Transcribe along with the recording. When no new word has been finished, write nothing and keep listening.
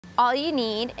All you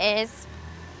need is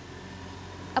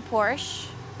a Porsche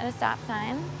at a stop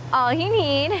sign. All you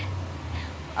need,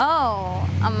 oh.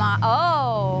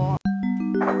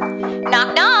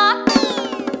 Knock, knock.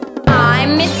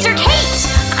 I'm Mr. Kate.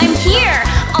 I'm here.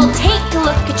 I'll take a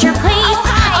look at your place. Oh,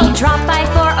 hi. I'll drop by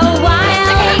for a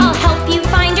while. I'll help you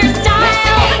find your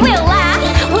style. We'll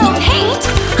laugh, we'll paint.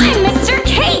 I'm Mr.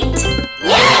 Kate.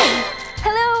 Yay!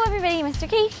 Hello everybody, Mr.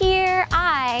 Kate here.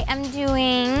 I am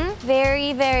doing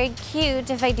very, very cute,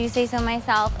 if I do say so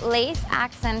myself, lace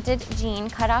accented jean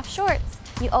cutoff shorts.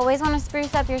 You always want to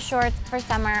spruce up your shorts for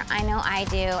summer. I know I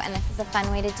do, and this is a fun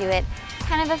way to do it.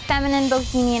 Kind of a feminine,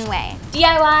 bohemian way.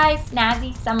 DIY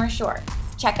snazzy summer shorts.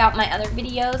 Check out my other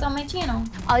videos on my channel.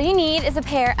 All you need is a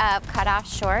pair of cutoff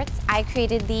shorts. I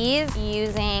created these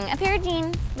using a pair of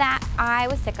jeans that I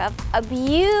was sick of. A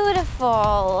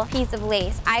beautiful piece of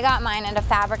lace. I got mine at a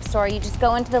fabric store. You just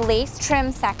go into the lace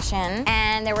trim section,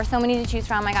 and there were so many to choose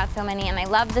from. I got so many, and I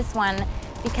love this one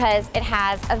because it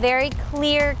has a very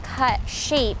clear-cut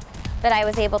shape that I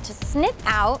was able to snip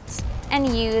out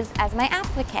and use as my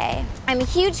applique. I'm a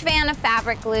huge fan of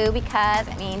fabric glue because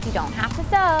it means you don't have to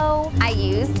sew. I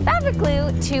used fabric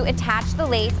glue to attach the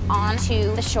lace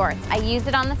onto the shorts. I used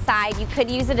it on the side. You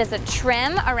could use it as a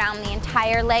trim around the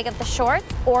entire leg of the shorts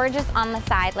or just on the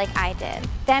side like I did.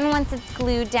 Then once it's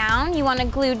glued down, you want to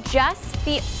glue just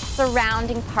the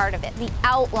surrounding part of it, the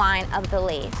outline of the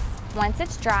lace. Once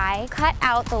it's dry, cut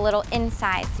out the little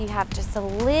inside so you have just a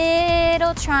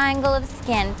little triangle of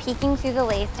skin peeking through the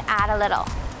lace to add a little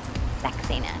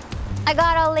sexiness. I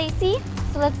got all lacy,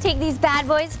 so let's take these bad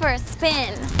boys for a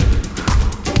spin.